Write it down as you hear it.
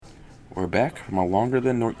We're back from a longer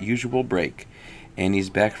than usual break. Annie's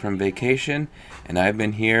back from vacation, and I've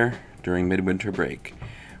been here during midwinter break.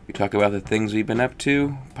 We talk about the things we've been up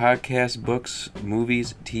to, podcasts, books,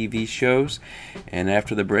 movies, TV shows, and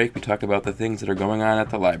after the break, we talk about the things that are going on at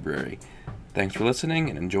the library. Thanks for listening,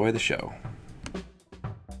 and enjoy the show.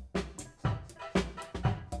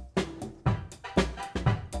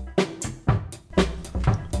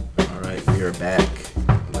 All right, we are back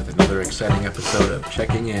with another exciting episode of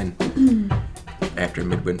Checking In. After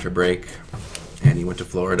midwinter break, Annie went to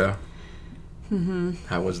Florida. Mm-hmm.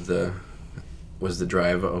 How was the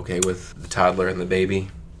drive okay with the toddler and the baby?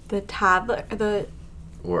 The toddler, the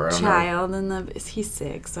child, and he's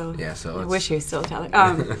sick, so yeah. So I wish he was still a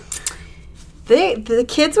toddler. The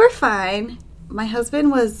kids were fine. My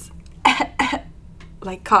husband was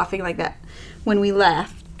like coughing like that when we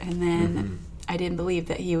left, and then I didn't believe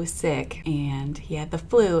that he was sick, and he had the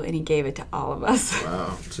flu, and he gave it to all of us.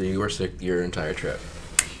 Wow. So you were sick your entire trip?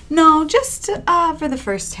 No, just for the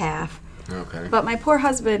first half. Okay. But my poor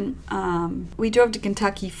husband, we drove to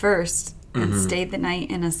Kentucky first and stayed the night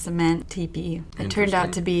in a cement teepee. It turned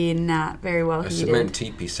out to be not very well heated. A cement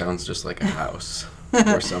teepee sounds just like a house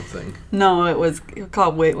or something. No, it was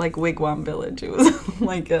called Wigwam Village. It was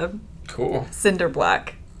like a cool cinder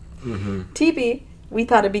block teepee. We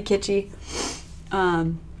thought it'd be kitschy.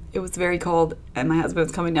 It was very cold, and my husband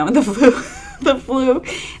was coming down with the flu.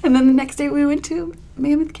 And then the next day we went to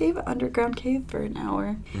Mammoth Cave, underground cave, for an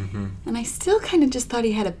hour. And I still kind of just thought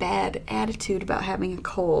he had a bad attitude about having a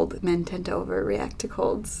cold. Men tend to overreact to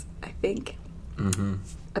colds, I think, in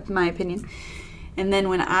my opinion. And then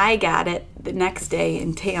when I got it the next day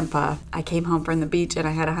in Tampa, I came home from the beach and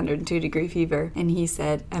I had 102-degree fever. And he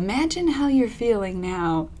said, "Imagine how you're feeling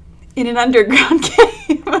now in an underground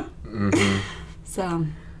cave."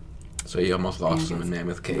 So you almost lost him in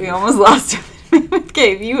Mammoth Cave. We almost lost him in Mammoth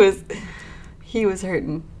Cave. He was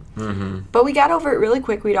hurting. But we got over it really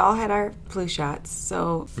quick. We'd all had our flu shots.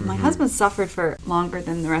 So my husband suffered for longer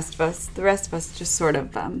than the rest of us. The rest of us just sort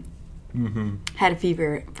of had a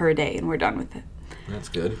fever for a day and we're done with it. That's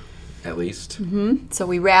good, at least. So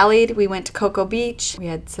we rallied. We went to Cocoa Beach. We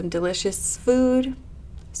had some delicious food.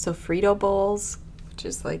 Sofrito bowls, which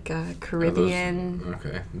is like a Caribbean.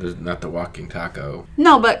 Okay. There's not the walking taco.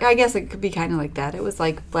 No, but I guess it could be kind of like that. It was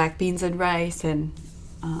like black beans and rice and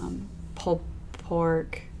pulled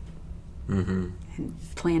pork and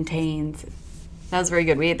plantains. That was very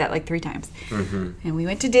good. We ate that like 3 times. And we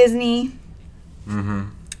went to Disney.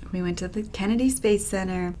 We went to the Kennedy Space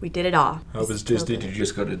Center. We did it all. How was Disney? Did you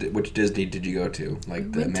just go to... Which Disney did you go to?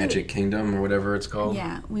 Like the Magic Kingdom or whatever it's called?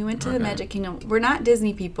 Yeah, we went to the Magic Kingdom. We're not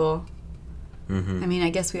Disney people. I mean, I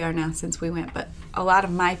guess we are now since we went. But a lot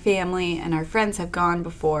of my family and our friends have gone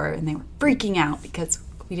before, and they were freaking out because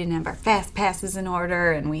we didn't have our fast passes in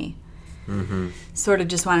order, and we sort of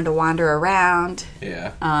just wanted to wander around.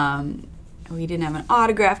 Yeah. We didn't have an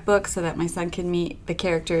autograph book so that my son could meet the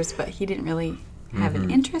characters, but he didn't really have an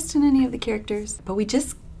interest in any of the characters. But we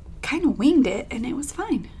just kind of winged it, and it was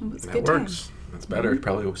fine. It was a good time. That works. That's better. It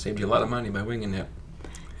probably saved you a lot of money by winging it.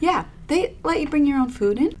 Yeah. They let you bring your own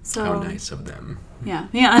food in. So how nice of them. Yeah.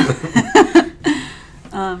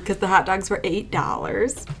 Because the hot dogs were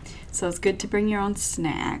 $8. So it's good to bring your own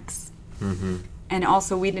snacks. And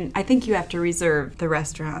also, I think you have to reserve the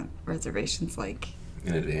restaurant reservations like...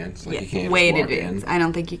 in advance? Like you can't way just in walk advance. in. I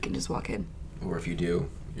don't think you can just walk in. Or if you do,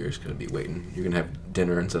 you're just going to be waiting. You're going to have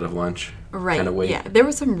dinner instead of lunch. Right. Kind of wait. Yeah. There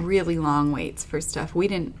were some really long waits for stuff. We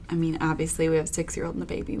didn't... I mean, obviously, we have a 6-year-old and a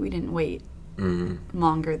baby. We didn't wait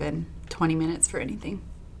longer than 20 minutes for anything.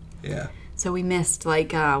 Yeah. So we missed,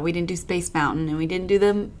 like, we didn't do Space Mountain, and we didn't do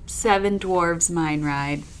the Seven Dwarves Mine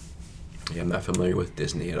Ride. Yeah, I'm not familiar with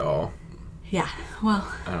Disney at all. Yeah,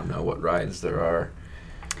 well... I don't know what rides there are.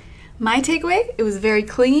 My takeaway, it was very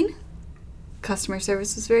clean. Customer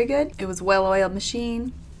service was very good. It was a well-oiled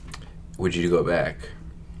machine. Would you go back?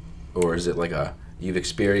 Or is it like you've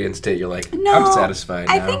experienced it, you're like, no, I'm satisfied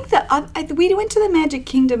now? I think we went to the Magic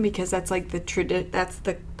Kingdom because that's like that's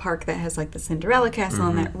the park that has like the Cinderella castle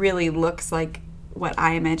and that really looks like what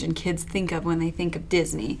I imagine kids think of when they think of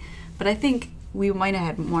Disney. But I think we might have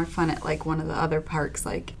had more fun at like one of the other parks.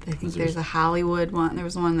 Like I think there's a Hollywood one. There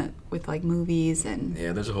was one that with like movies and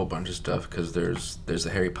yeah, there's a whole bunch of stuff because there's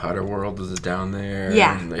the Harry Potter world is down there.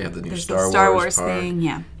 Yeah, and they have the new there's Star Wars park. thing.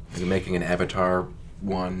 Yeah, they're making an Avatar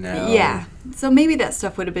one now. Yeah, so maybe that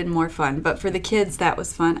stuff would have been more fun. But for the kids, that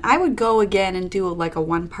was fun. I would go again and do like a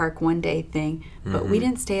one park, one day thing. But we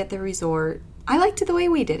didn't stay at the resort. I liked it the way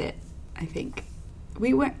we did it, I think.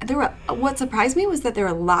 We went. What surprised me was that there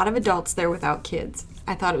were a lot of adults there without kids.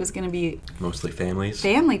 I thought it was going to be mostly families.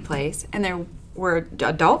 Family place, and there were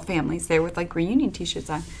adult families there with like reunion t-shirts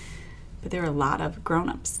on, but there were a lot of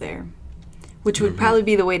grown-ups there, which would probably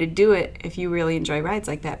be the way to do it if you really enjoy rides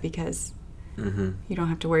like that, because you don't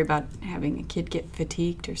have to worry about having a kid get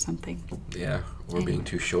fatigued or something. Yeah, or being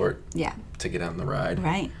too short to get on the ride.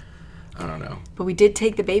 Right. I don't know. But we did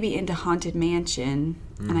take the baby into Haunted Mansion,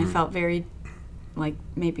 and I felt very like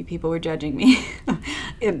maybe people were judging me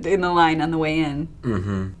in the line on the way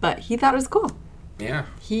in. But he thought it was cool. Yeah.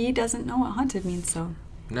 He doesn't know what haunted means, so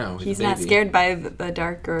no, he's not scared by the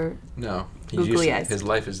dark or googly eyes. His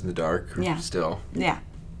life is in the dark still. Yeah.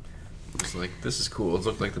 It's like, this is cool. It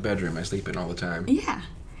looked like the bedroom I sleep in all the time. Yeah.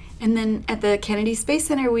 And then at the Kennedy Space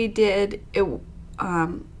Center, we did it.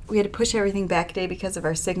 We had to push everything back a day because of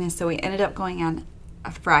our sickness, so we ended up going on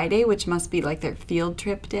a Friday, which must be like their field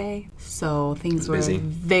trip day. So things were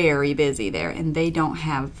very busy there, and they don't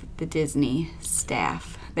have the Disney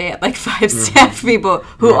staff. They had like 5 staff people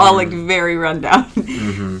who all looked very run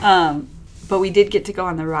down. But we did get to go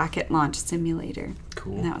on the rocket launch simulator.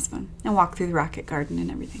 Cool. And that was fun. And walk through the rocket garden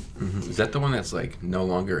and everything. Is that the one that's like no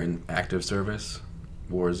longer in active service?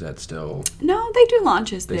 Or is that still... No, they do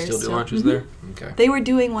launches there. They still do launches there? Okay. They were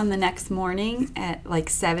doing one the next morning at like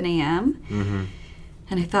 7 a.m.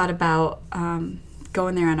 And I thought about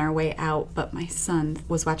going there on our way out, but my son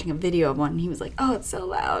was watching a video of one, and he was like, oh, it's so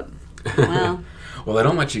loud. Well... Well, they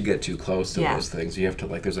don't let you get too close to those things. You have to,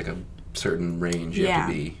 like, there's like a certain range you have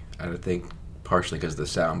to be. I would think partially because of the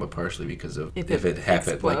sound, but partially because of if it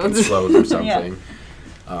happens, like explodes or something.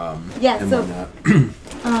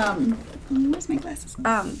 Where's my glasses?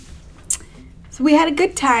 So we had a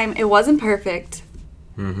good time. It wasn't perfect.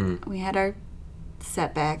 We had our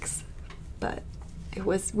setbacks, but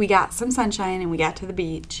we got some sunshine and we got to the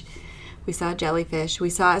beach. We saw a jellyfish.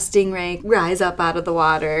 We saw a stingray rise up out of the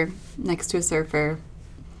water next to a surfer.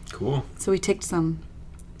 Cool. So we ticked some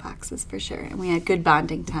boxes for sure, and we had good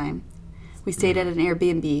bonding time. We stayed at an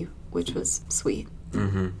Airbnb, which was sweet.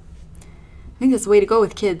 I think that's the way to go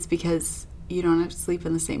with kids, because you don't have to sleep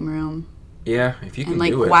in the same room. Yeah, if you can do it.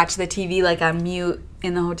 And, like, watch the TV, like, on mute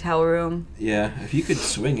in the hotel room. Yeah, if you could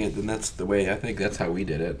swing it, then that's the way. I think that's how we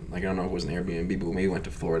did it. Like, I don't know if it was an Airbnb, but when we went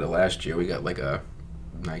to Florida last year, we got, like, a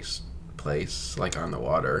nice place, like, on the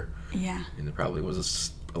water. Yeah. And it probably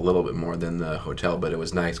was a little bit more than the hotel, but it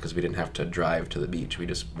was nice because we didn't have to drive to the beach. We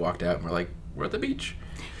just walked out and we're like, we're at the beach.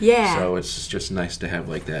 Yeah. So it's just nice to have,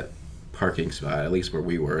 like, that parking spot, at least where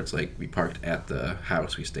we were. It's like we parked at the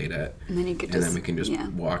house we stayed at, and then we can just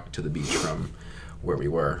walk to the beach from where we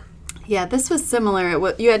were. Yeah, this was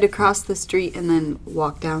similar. You had to cross the street and then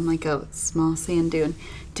walk down like a small sand dune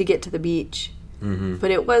to get to the beach.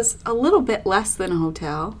 But it was a little bit less than a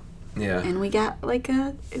hotel. Yeah. And we got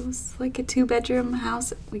it was like a 2-bedroom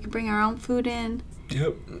house. We could bring our own food in.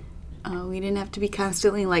 Yep. We didn't have to be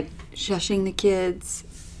constantly like shushing the kids.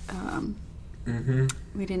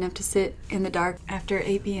 We didn't have to sit in the dark after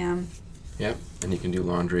 8 p.m. Yep, and you can do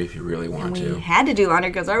laundry if you really want to. We had to do laundry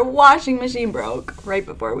because our washing machine broke right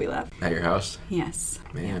before we left. At your house? Yes.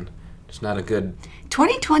 Man, it's not a good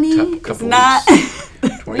 2020 is not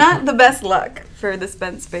not the best luck for the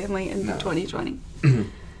Spence family in 2020.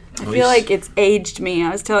 I feel like it's aged me. I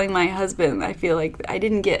was telling my husband, I feel like I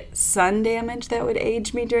didn't get sun damage that would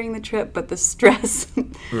age me during the trip, but the stress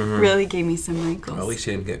really gave me some wrinkles. Well, at least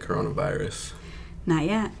you didn't get coronavirus. Not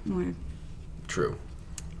yet. True.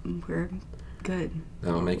 We're good.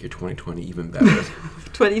 That'll make your 2020 even better.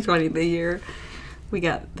 2020, the year we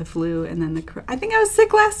got the flu, and then I think I was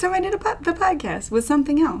sick last time I did the podcast with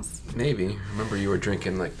something else. Maybe. I remember you were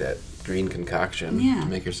drinking like that green concoction to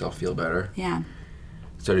make yourself feel better. Yeah.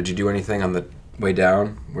 So did you do anything on the way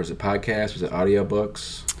down? Was it podcast? Was it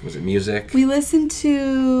audiobooks? Was it music? We listened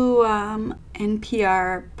to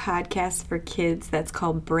NPR podcast for kids that's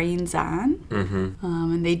called Brains On.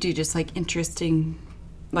 And they do just like interesting,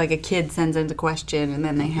 like a kid sends in a question and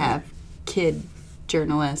then they have kid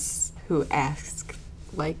journalists who ask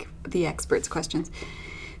like the experts questions.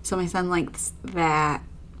 So my son likes that.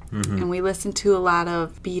 And we listen to a lot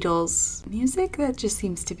of Beatles music. That just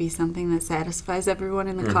seems to be something that satisfies everyone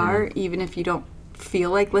in the car, even if you don't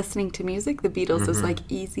feel like listening to music. The Beatles is like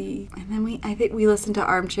easy. And then I think we listened to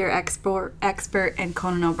Armchair Expert and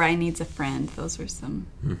Conan O'Brien Needs a Friend. Those were some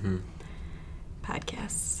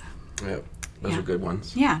podcasts. Yep, those are good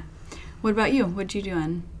ones. Yeah. What about you? What'd you do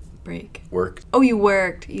on break? Work. Oh, you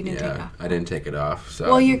worked. You didn't take it off. I didn't take it off. So.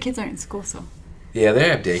 Well, your kids aren't in school, so. Yeah, they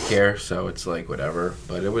have daycare, so it's like whatever.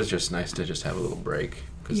 But it was just nice to just have a little break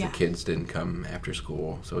because the kids didn't come after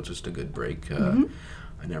school, so it's just a good break and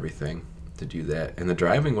everything to do that. And the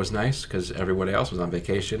driving was nice because everybody else was on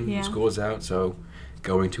vacation. School was out, so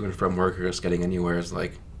going to and from work or just getting anywhere is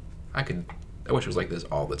like I could I wish it was like this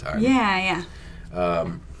all the time. Yeah.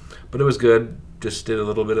 But it was good. Just did a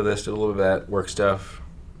little bit of this, did a little bit of that, work stuff.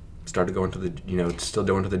 Started going to the, still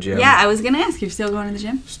going to the gym. Yeah, I was going to ask, you're still going to the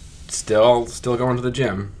gym? Still going to the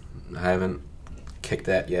gym. I haven't kicked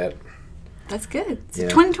that yet. That's good. So Yeah.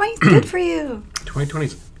 2020 is good for you.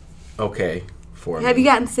 2020's okay for me. Have you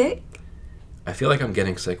gotten sick? I feel like I'm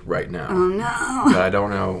getting sick right now. Oh, no. But I don't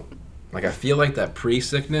know. Like, I feel like that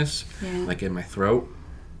pre-sickness, like in my throat,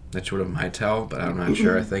 that's sort of my tell, but I'm not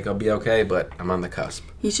sure. I think I'll be okay, but I'm on the cusp.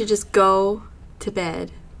 You should just go to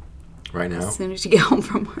bed Right now? as soon as you get home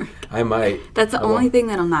from work. I might. That's the only thing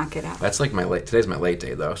that'll knock it out. That's like today's my late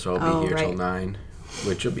day, though, so I'll be here till right. 9,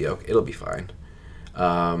 which will be okay. It'll be fine.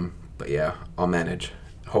 But yeah, I'll manage,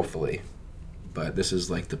 hopefully. But this is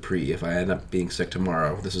like the if I end up being sick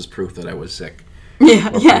tomorrow, this is proof that I was sick. Yeah,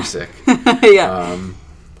 Or pretty sick. Yeah.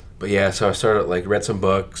 But yeah, so I started, read some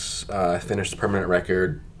books, finished Permanent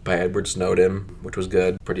Record by Edward Snowden, which was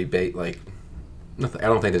good. Pretty nothing. I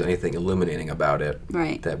don't think there's anything illuminating about it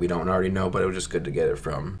Right. that we don't already know, but it was just good to get it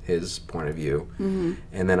from his point of view. Mm-hmm.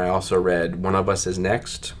 And then I also read One of Us is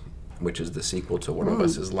Next, which is the sequel to One of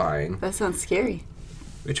Us is Lying. That sounds scary.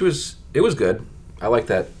 It was good. I like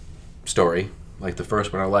that story. Like the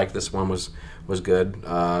first one I liked, this one was good.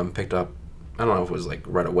 Picked up, I don't know if it was like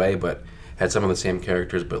right away, but had some of the same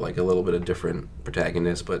characters, but like a little bit of different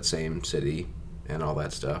protagonists, but same city and all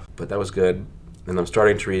that stuff. But that was good. And I'm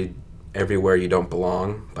starting to read Everywhere You Don't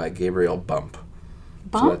Belong by Gabriel Bump.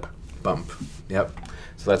 Bump? Bump. Yep.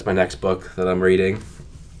 So that's my next book that I'm reading.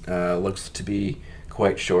 Looks to be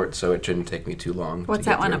quite short, so it shouldn't take me too long. What's to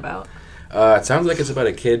get that one through. about? It sounds like it's about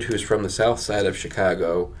a kid who's from the south side of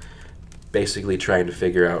Chicago, basically trying to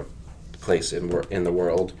figure out the place in the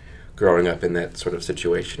world, growing up in that sort of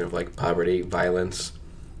situation of like poverty, violence,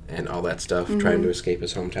 and all that stuff, trying to escape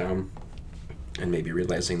his hometown, and maybe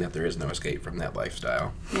realizing that there is no escape from that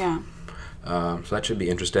lifestyle. Yeah. So that should be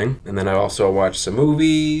interesting. And then I also watched some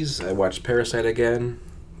movies. I watched Parasite again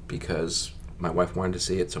because my wife wanted to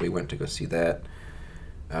see it, so we went to go see that.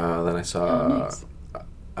 Then I saw nice.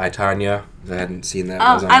 I, Tonya. I hadn't seen that.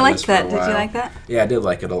 Oh, It was on I my liked list for that. a Did you while. like that? Yeah, I did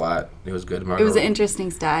like it a lot. It was good. It was an interesting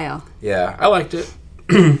style. Yeah, I liked it.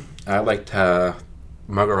 I liked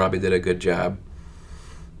Margot Robbie did a good job.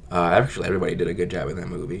 Actually, everybody did a good job in that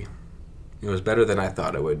movie. It was better than I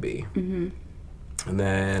thought it would be. Mm-hmm. And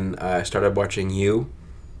then I started watching You,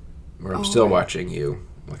 or I'm still watching You.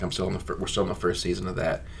 Like I'm still we're still in the first season of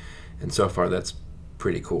that, and so far that's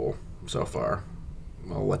pretty cool. So far,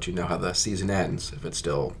 I'll let you know how the season ends if it's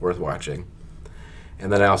still worth watching.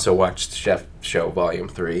 And then I also watched Chef Show Volume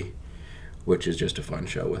 3, which is just a fun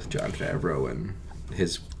show with Jon Favreau and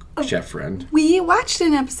his chef friend. We watched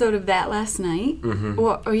an episode of that last night,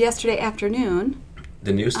 or yesterday afternoon.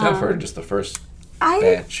 The new stuff, or just the first I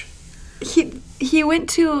batch? he went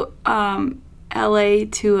to L.A.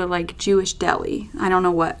 to a Jewish deli. I don't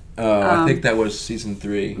know what. I think that was season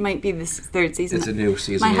 3. Might be this third season. It's a new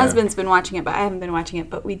season. My husband's been watching it, but I haven't been watching it.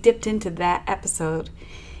 But we dipped into that episode,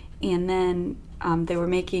 and then they were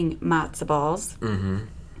making matzo balls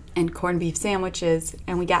and corned beef sandwiches,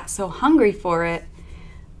 and we got so hungry for it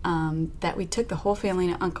that we took the whole family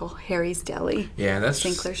to Uncle Harry's Deli. Yeah, that's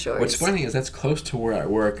St. Clair Shores. What's funny is that's close to where I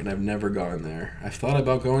work, and I've never gone there. I've thought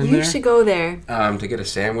about going You there. should go there. To get a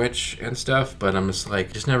sandwich and stuff, but I'm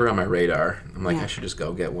just never on my radar. I'm like, Yeah. I should just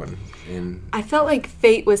go get one. And I felt like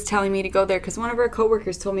fate was telling me to go there because one of our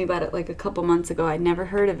coworkers told me about it a couple months ago. I'd never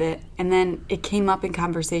heard of it, and then it came up in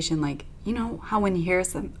conversation. You know how when you hear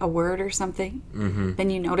a word or something, then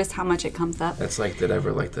you notice how much it comes up. that's like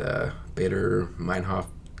the Bader Meinhof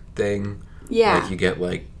thing. Yeah. Like you get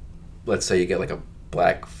let's say you get a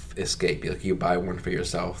black escape. You buy one for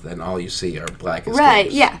yourself, then all you see are black escapes.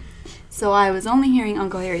 Right, yeah. So I was only hearing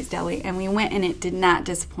Uncle Harry's Deli, and we went, and it did not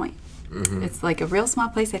disappoint. It's a real small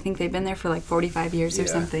place. I think they've been there for 45 years or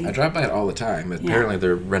something. I drive by it all the time. Apparently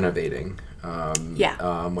they're renovating.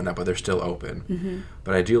 But they're still open.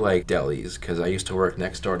 But I do like delis because I used to work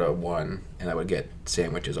next door to one, and I would get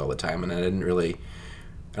sandwiches all the time, and I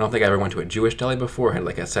don't think I ever went to a Jewish deli before. I had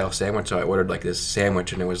a self sandwich, so I ordered this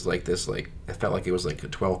sandwich, and it was it felt like it was a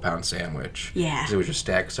 12-pound sandwich. Yeah. 'Cause it was just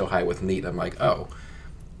stacked so high with meat. I'm like, oh,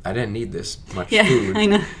 I didn't need this much Yeah, food. I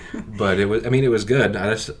know. But it was good. I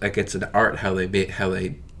just it's an art how they make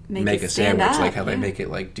Make a it stand sandwich, up, how they make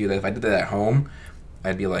it do that. If I did that at home,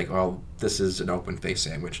 I'd be like, well, this is an open face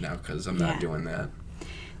sandwich now because I'm not doing that.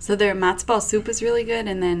 So their matzo ball soup is really good,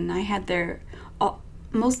 and then I had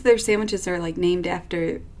most of their sandwiches are named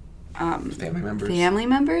after family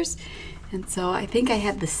members. And so I think I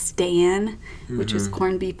had the Stan, which was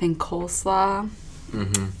corned beef and coleslaw.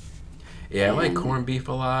 Yeah, I like corned beef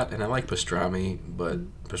a lot, and I like pastrami, but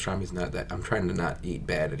pastrami's not that... I'm trying to not eat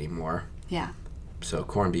bad anymore. Yeah. So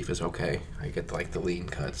corned beef is okay. I get, like, the lean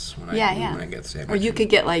cuts when I get sandwiches. Or you could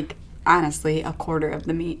get, like, honestly, a quarter of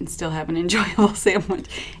the meat and still have an enjoyable sandwich.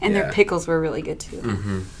 And their pickles were really good, too.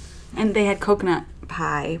 Mm-hmm. And they had coconut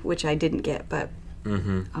pie, which I didn't get, but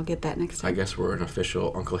I'll get that next time. I guess we're an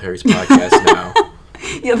official Uncle Harry's podcast now.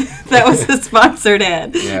 Yeah, that was a sponsored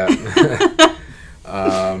ad. Yeah.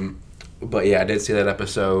 But yeah, I did see that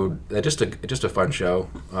episode. Just a fun show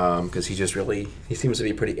because he seems to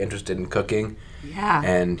be pretty interested in cooking. Yeah.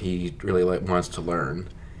 And he really wants to learn.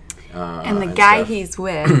 And the guy he's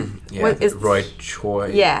with, Roy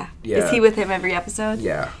Choi. Yeah. Is he with him every episode?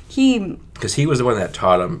 Yeah. Because he was the one that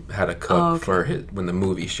taught him how to cook when the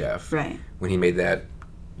movie Chef. Right. When he made that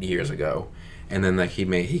years ago. And then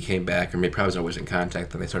he came back, and probably was always in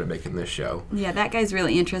contact, and they started making this show. Yeah, that guy's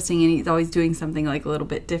really interesting, and he's always doing something like a little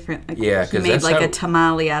bit different. Like, yeah, he made like a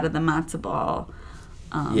tamale out of the matzo ball.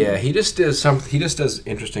 Yeah, he just does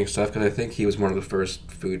interesting stuff because I think he was one of the first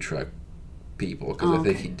food truck people. Because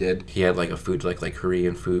I think he had like a food like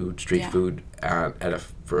Korean food, street food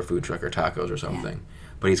for a food truck or tacos or something.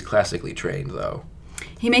 Yeah. But he's classically trained though.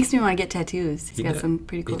 He makes me want to get tattoos. He's got some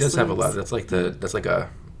pretty cool. He does sleeves. Have a lot. That's like a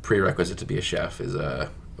prerequisite to be a chef is a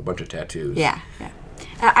bunch of tattoos. Yeah.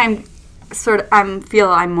 I'm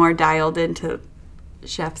more dialed into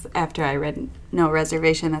chefs after I read No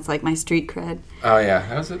Reservation. That's like my street cred. Oh yeah,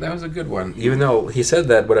 that was a good one. Even though he said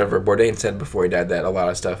that whatever Bourdain said before he died that a lot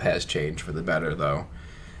of stuff has changed for the better though.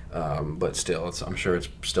 But still, I'm sure it's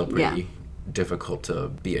still pretty difficult to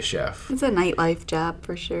be a chef. It's a nightlife job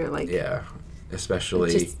for sure.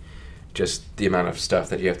 Especially. Just the amount of stuff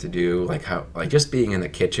that you have to do, just being in the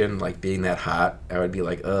kitchen, being that hot, I would be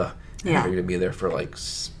like, ugh. Yeah. You're going to be there for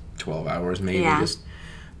 12 hours maybe, just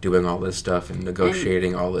doing all this stuff and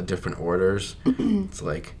negotiating all the different orders. It's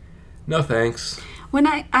like, no thanks. When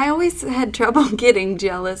I always had trouble getting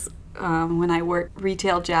jealous when I worked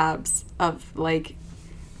retail jobs of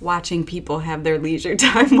watching people have their leisure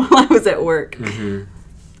time while I was at work. Mm-hmm.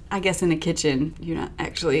 I guess in the kitchen, you're not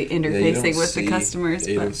actually interfacing with the customers.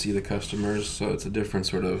 You don't see the customers, so it's a different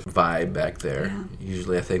sort of vibe back there. Yeah.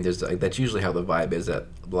 Usually, I think that's usually how the vibe is at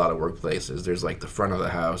a lot of workplaces. There's the front of the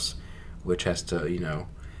house, which has to,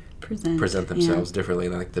 present themselves differently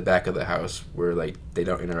than the back of the house, where they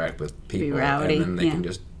don't interact with people, be rowdy, and then they can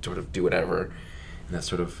just sort of do whatever, and that's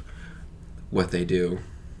sort of what they do.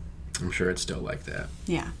 I'm sure it's still like that.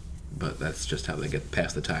 Yeah. But that's just how they get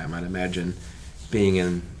past the time. I'd imagine being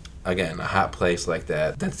in, again, a hot place like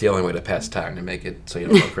that, that's the only way to pass time, to make it so you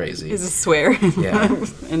don't go crazy. Is to swear. Yeah.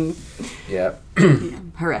 And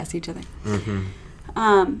harass each other.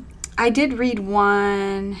 Mm-hmm. I did read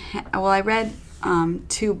I read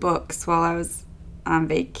 2 books while I was on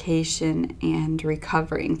vacation and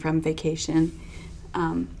recovering from vacation.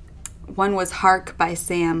 One was Hark by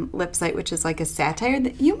Sam Lipsyte, which is a satire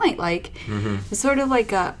that you might like. Mm-hmm. It's sort of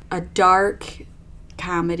like a dark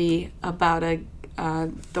comedy about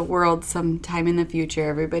the world sometime in the future.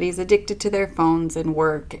 Everybody's addicted to their phones and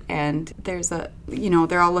work, and there's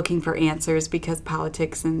they're all looking for answers because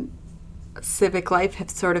politics and civic life have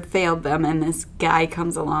sort of failed them, and this guy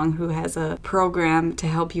comes along who has a program to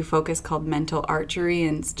help you focus called Mental Archery,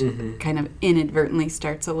 and kind of inadvertently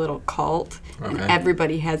starts a little cult. Okay. And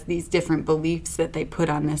everybody has these different beliefs that they put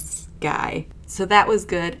on this guy. So that was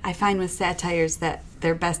good. I find with satires that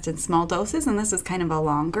they're best in small doses, and this is kind of a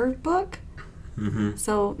longer book. Mm-hmm.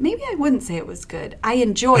 So maybe I wouldn't say it was good. I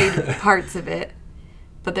enjoyed parts of it,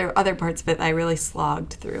 but there are other parts of it I really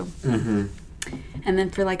slogged through. Mm-hmm. And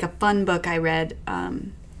then for a fun book, I read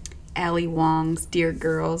Ali Wong's Dear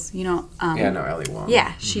Girls. I know Ali Wong.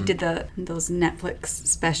 Yeah, she did those Netflix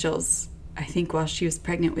specials, I think, while she was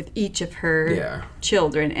pregnant with each of her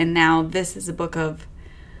children. And now this is a book of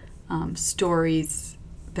stories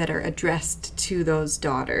that are addressed to those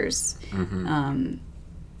daughters,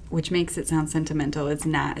 which makes it sound sentimental. It's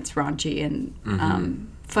not. It's raunchy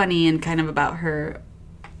and funny, and kind of about her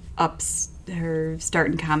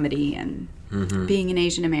start in comedy and being an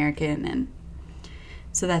Asian American, and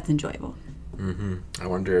so that's enjoyable. Mm-hmm. I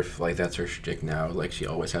wonder if that's her shtick now. She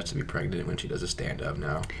always has to be pregnant when she does a stand-up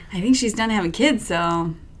now. I think she's done having kids,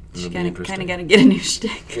 so she kind of got to get a new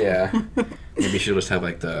shtick. Yeah, maybe she'll just have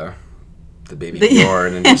the baby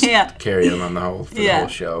born and just carry him on the whole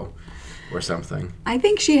show or something. I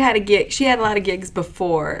think she had a gig. She had a lot of gigs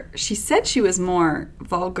before. She said she was more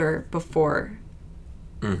vulgar before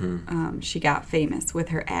she got famous with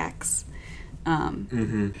her acts.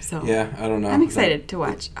 So yeah, I don't know. I'm excited to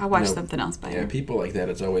watch. I'll watch something else by her. Yeah, people like that.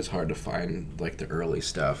 It's always hard to find the early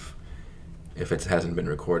stuff. if it hasn't been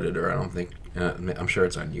recorded, or I don't think, I'm sure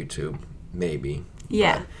it's on YouTube, maybe.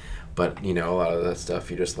 Yeah. But you know, a lot of that stuff,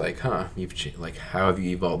 you're just like, huh, like, how have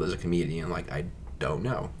you evolved as a comedian? Like, I don't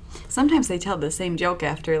know. Sometimes they tell the same joke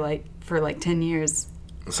after, like, for, like, 10 years.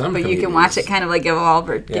 Some but you can watch it kind of, like, evolve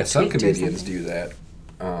or get some tweaked or comedians something. do that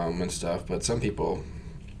and stuff, but some people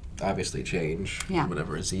obviously change. Yeah.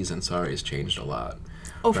 Whatever. Aziz Ansari has changed a lot.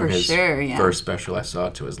 Oh, From for his sure, yeah. first special I saw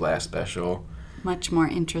to his last special. Much more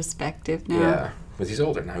introspective now. Yeah. Because he's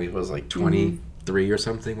older now. He was like 23 or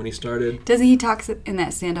something when he started. Doesn't he talk in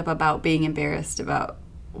that stand-up about being embarrassed about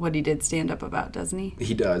what he did stand-up about, doesn't he?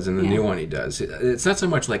 He does, and the new one he does. It's not so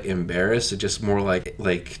much like embarrassed, it's just more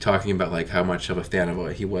like talking about like how much of a fan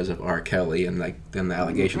of he was of R. Kelly, and like then the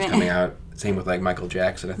allegations coming out. Same with like Michael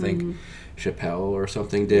Jackson, I think Chappelle or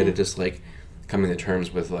something did. It just like coming to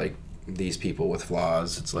terms with like these people with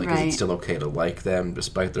flaws. It's like, is it still okay to like them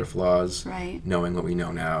despite their flaws? Right. Knowing what we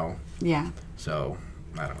know now. Yeah. So,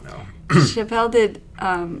 I don't know. Chappelle did,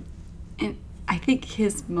 and I think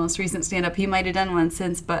his most recent stand-up, he might have done one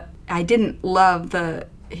since, but I didn't love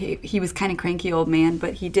he was kind of cranky old man,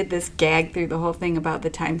 but he did this gag through the whole thing about the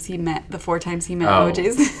 4 times he met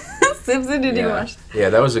O.J. Simpson. Did you watch? Yeah,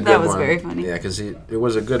 that was a good one. That was very funny. Yeah, because it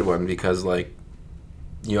was a good one because, like,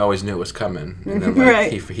 you always knew it was coming. And then,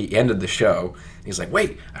 like, he ended the show. He's like,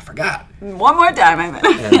 wait, I forgot. One more time, I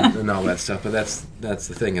meant. and all that stuff. But that's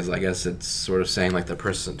the thing is, I guess it's sort of saying, like,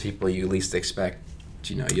 people you least expect,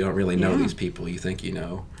 you know, you don't really know these people you think you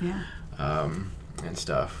know. Yeah. And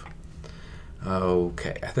stuff.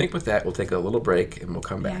 Okay, I think with that, we'll take a little break and we'll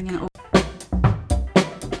come back.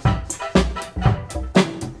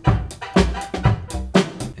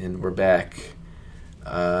 And we're back.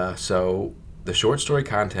 So the short story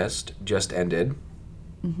contest just ended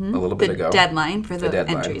a little bit ago. The deadline for the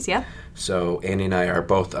entries, yep. So Andy and I are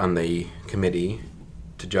both on the committee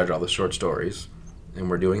to judge all the short stories,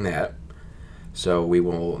 and we're doing that. So we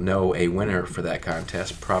will know a winner for that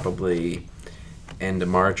contest probably end of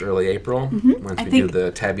March, early April, once we do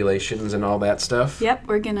the tabulations and all that stuff. Yep,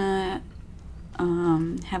 we're going to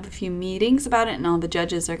have a few meetings about it, and all the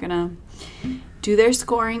judges are going to do their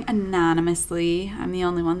scoring anonymously. I'm the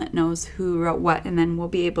only one that knows who wrote what, and then we'll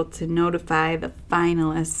be able to notify the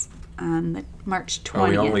finalists on the March 20th. Are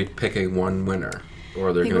we only picking one winner? Or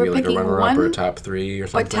are there going to be like a runner-up or a top 3 or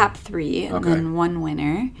something? Or top 3, and then one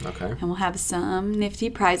winner. Okay. And we'll have some nifty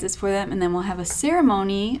prizes for them, and then we'll have a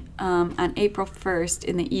ceremony on April 1st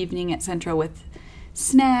in the evening at Central with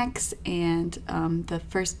snacks, and the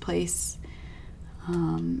first place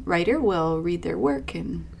writer will read their work.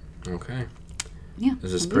 And okay. Yeah.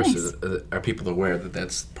 Is this person? Nice. Are people aware that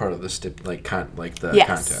that's part of the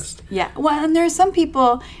contest? Yeah. Well, and there's some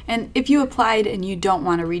people, and if you applied and you don't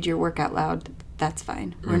want to read your work out loud, that's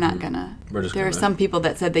fine. We're not gonna. There are some people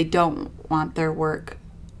that said they don't want their work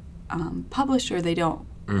published, or they don't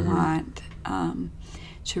want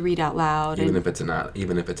to read out loud. Even if it's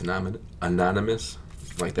anonymous,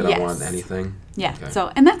 like they don't want anything. Yeah. Okay.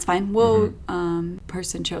 So, and that's fine. We'll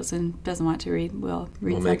person chosen doesn't want to read. We'll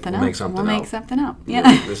make something up.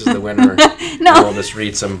 Yeah. This is the winner. No. We'll just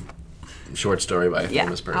read some short story by a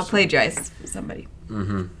famous person. I'll plagiarize somebody.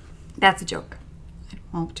 That's a joke.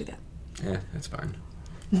 I won't do that. Yeah, that's fine.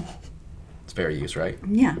 It's fair use, right?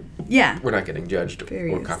 Yeah. Yeah. We're not getting judged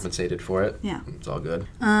or compensated for it. Yeah. It's all good.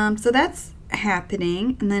 So that's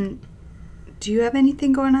happening. And then, do you have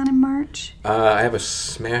anything going on in March? I have a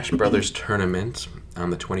Smash Brothers tournament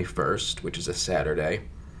on the 21st, which is a Saturday.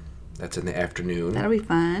 That's in the afternoon. That'll be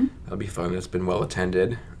fun. That'll be fun. It's been well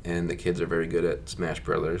attended, and the kids are very good at Smash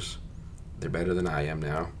Brothers. They're better than I am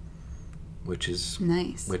now. Which is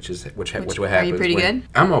nice. Which what happens? Are you pretty good?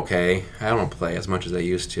 I'm okay. I don't play as much as I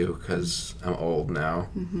used to because I'm old now.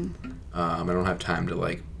 I don't have time to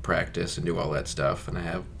like practice and do all that stuff, and I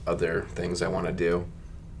have other things I want to do.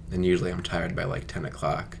 And usually I'm tired by like 10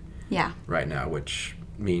 o'clock. Yeah. Right now, which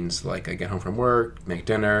means like I get home from work, make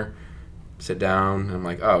dinner, sit down, and I'm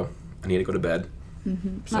like, oh, I need to go to bed.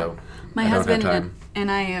 So my husband and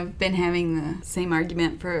I have been having the same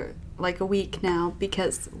argument for like a week now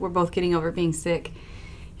because we're both getting over being sick,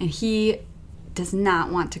 and he does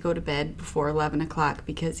not want to go to bed before 11 o'clock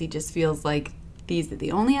because he just feels like these are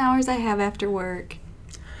the only hours I have after work.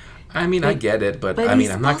 I mean, I get it, but I mean,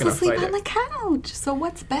 I'm not going to fight it. But he's on the couch, so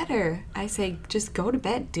what's better? I say, just go to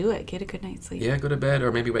bed, do it, get a good night's sleep. Yeah, go to bed,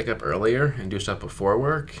 or maybe wake up earlier and do stuff before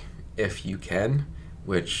work, if you can,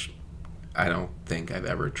 which I don't think I've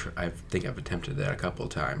ever I think I've attempted that a couple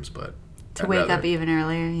of times, but to wake up even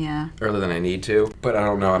earlier, yeah. Earlier than I need to. But I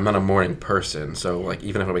don't know, I'm not a morning person, so like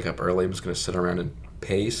even if I wake up early, I'm just going to sit around and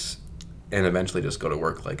pace. and eventually just go to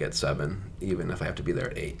work like at 7, even if I have to be there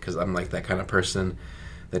at 8, because I'm like that kind of person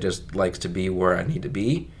that just likes to be where I need to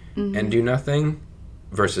be and do nothing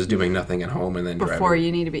versus doing nothing at home and then Before driving.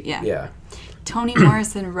 you need to be, yeah. Yeah. Toni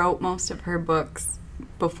Morrison wrote most of her books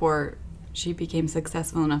before she became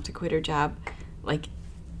successful enough to quit her job, like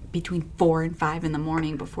between 4 and 5 in the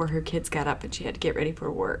morning before her kids got up and she had to get ready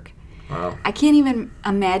for work. Wow. I can't even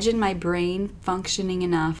imagine my brain functioning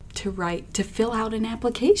enough to fill out an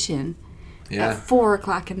application at 4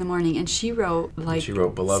 o'clock in the morning. And she wrote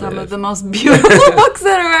Beloved. some of the most beautiful books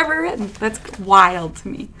that are ever written. That's wild to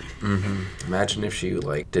me. Mm-hmm. Imagine if she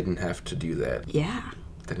didn't have to do that. Yeah.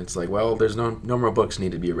 Then it's like, well, there's no more books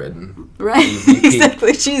need to be written. Right.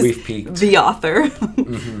 Exactly. We've peaked. The author.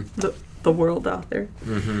 Mm-hmm. the world author.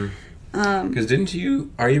 Mm-hmm. Because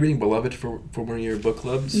are you reading Beloved for one of your book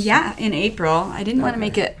clubs? Yeah, in April. I didn't want to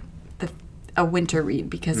make it a winter read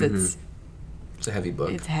because it's a heavy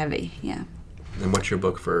book. It's heavy, yeah. And what's your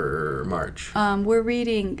book for March? We're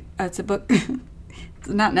reading, it's a book, it's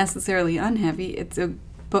not necessarily unheavy. It's a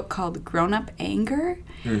book called Grown Up Anger.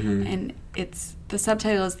 Mm-hmm. And the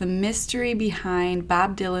subtitle is The Mystery Behind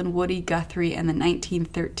Bob Dylan, Woody Guthrie, and the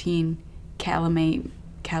 1913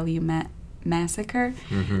 Calumet Massacre.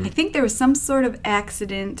 Mm-hmm. I think there was some sort of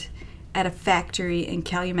accident at a factory in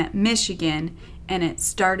Calumet, Michigan, and it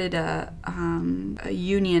started a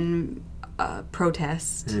union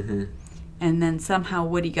protest. Mm-hmm. And then somehow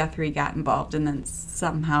Woody Guthrie got involved, and then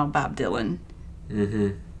somehow Bob Dylan.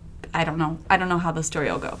 Mm-hmm. I don't know how the story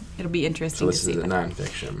will go. It'll be interesting to see. So this is a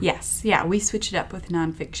nonfiction. Yes. Yeah, we switched it up with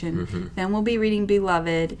nonfiction. Mm-hmm. Then we'll be reading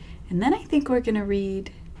Beloved, and then I think we're going to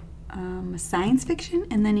read science fiction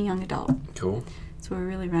and then a young adult. Cool. So we're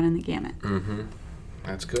really running the gamut. Mm-hmm.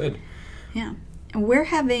 That's good. Yeah. And we're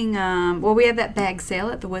having, we have that bag sale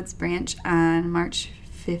at the Woods Branch on March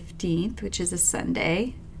 15th, which is a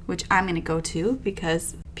Sunday, which I'm going to go to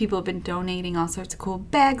because people have been donating all sorts of cool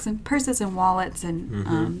bags and purses and wallets,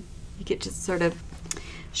 and you get to sort of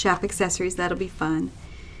shop accessories. That'll be fun.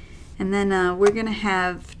 And then we're going to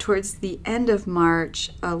have, towards the end of March,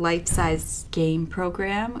 a life-size game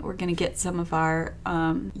program. We're going to get some of our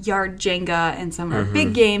yard Jenga and some of our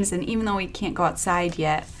big games, and even though we can't go outside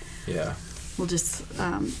yet, we'll just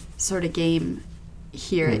sort of game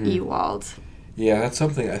here at Ewald. Yeah, that's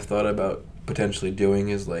something I thought about potentially doing,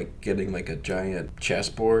 is getting a giant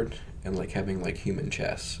chessboard and having human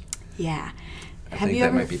chess. Yeah. I think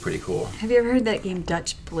that might be pretty cool. Have you ever heard that game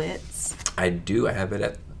Dutch Blitz? I do. I have it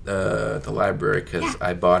at the library because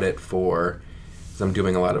I bought it because I'm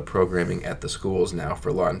doing a lot of programming at the schools now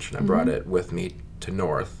for lunch, and I brought it with me to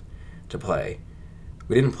North to play.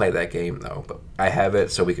 We didn't play that game, though, but I have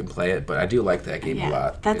it so we can play it, but I do like that game a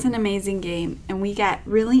lot. That's an amazing game, and we got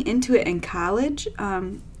really into it in college,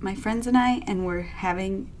 my friends and I, and we're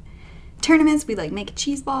having tournaments. We make a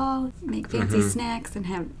cheese ball, make fancy snacks, and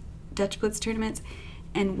have Dutch Blitz tournaments,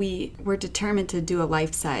 and we were determined to do a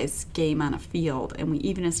life-size game on a field, and we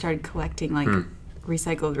even started collecting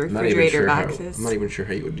recycled refrigerator boxes. I'm not even sure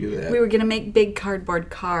how you would do that. We were going to make big cardboard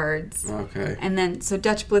cards. Okay. And then, so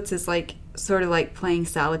Dutch Blitz is sort of like playing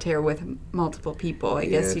solitaire with multiple people, I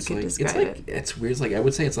guess you could describe it. It's weird. I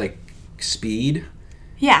would say it's like Speed.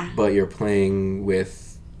 Yeah. But you're playing with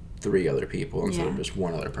 3 other people instead of just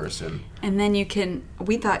one other person. And then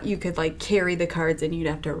we thought you could carry the cards, and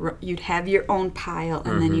you'd have your own pile,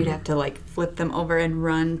 and then you'd have to flip them over and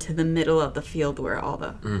run to the middle of the field where all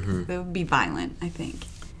the, it would be violent, I think.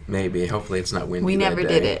 Maybe. Hopefully it's not windy. We never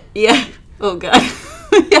did it. Yeah. Oh God.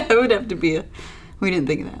 Yeah, it would have to be we didn't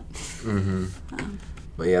think of that. Mm-hmm.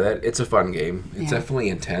 But yeah, it's a fun game. It's definitely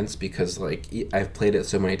intense because I've played it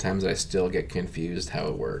so many times I still get confused how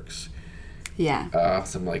it works. Yeah.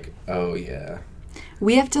 So I'm like, oh yeah.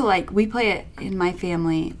 We have to we play it in my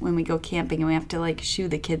family when we go camping, and we have to shoo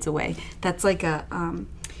the kids away. That's a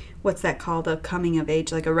what's that called? A coming of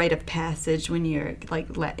age, a rite of passage when you're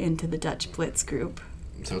let into the Dutch Blitz group.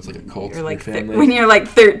 So it's like a cult in your family? When you're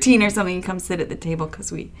 13 or something, you come sit at the table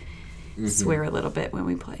because we swear a little bit when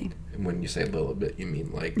we play. And when you say a little bit, you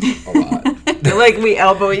mean a lot. We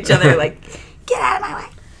elbow each other get out of my way.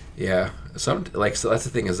 Yeah. So that's the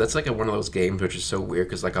thing, is that's one of those games which is so weird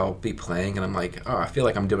because I'll be playing and I'm oh, I feel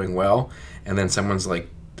like I'm doing well, and then someone's I'm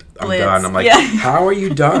Blitz. done. I'm how are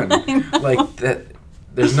you done? That.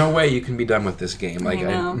 There's no way you can be done with this game. I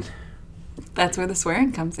know. That's where the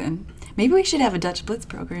swearing comes in. Maybe we should have a Dutch Blitz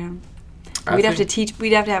program. We'd have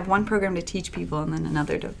to have one program to teach people and then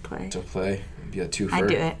another to play. It'd be a twofer. I'd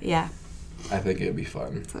do it. Yeah. I think it'd be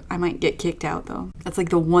fun. So I might get kicked out though. That's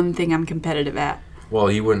the one thing I'm competitive at. Well,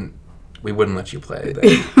 we wouldn't let you play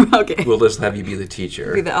then. Okay. We'll just have you be the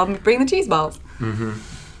teacher. I'll bring the cheese balls. Mm-hmm.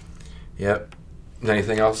 Yep. Is there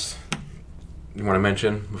anything else you want to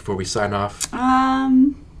mention before we sign off?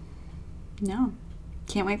 No.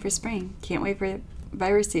 Can't wait for spring. Can't wait for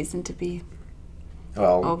virus season to be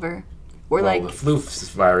over. The flu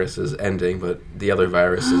virus is ending, but the other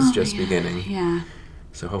virus is just beginning. Yeah.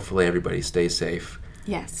 So hopefully everybody stays safe.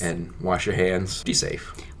 Yes. And wash your hands. Be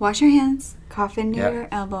safe. Wash your hands. Cough into your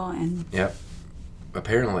elbow and... Yep.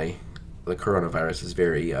 Apparently, the coronavirus is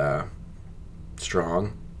very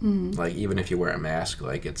strong. Mm-hmm. Like, even if you wear a mask,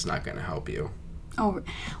 like, it's not going to help you. Oh,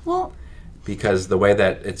 well... Because the way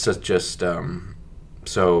that it's just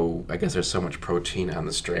so I guess there's so much protein on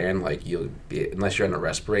the strand, like, you'll be, unless you're on a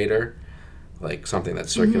respirator, like, something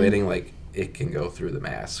that's circulating, like, it can go through the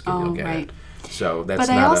mask and you'll get it. So that's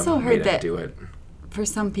but not I also a heard way that to do it. For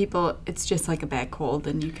some people, it's just like a bad cold,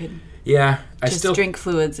 and you could drink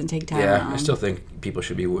fluids and take Tylenol. Yeah, I still think people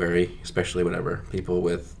should be wary, especially people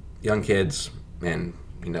with young kids and,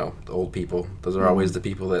 the old people. Those are always the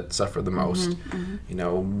people that suffer the most.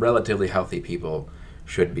 Mm-hmm. Relatively healthy people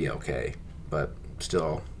should be okay, but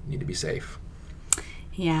still need to be safe.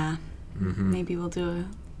 Yeah. Mm-hmm. Maybe we'll do a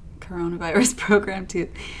coronavirus program, too.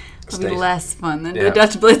 It'll be less fun than the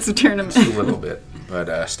Dutch Blitz tournament. Just a little bit.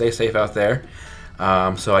 But stay safe out there.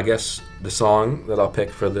 So I guess the song that I'll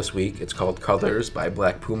pick for this week, it's called Colors by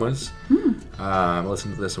Black Pumas. I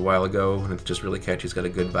listened to this a while ago, and it's just really catchy. It's got a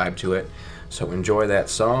good vibe to it. So enjoy that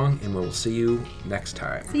song, and we'll see you next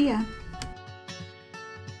time. See ya.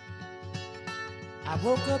 I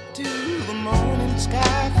woke up to the morning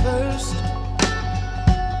sky first.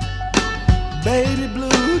 Baby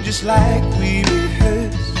blue, just like we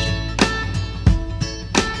rehearsed.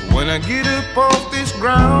 When I get up off this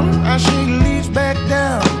ground, I shake leaves back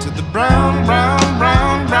down to the brown, brown,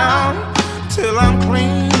 brown, brown, till I'm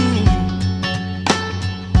clean.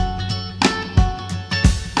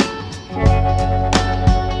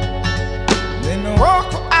 Then I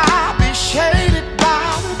walk where I'll be shaded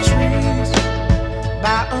by the trees,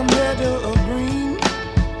 by a meadow of green,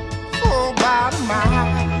 for about a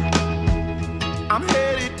mile. I'm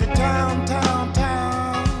headed to downtown.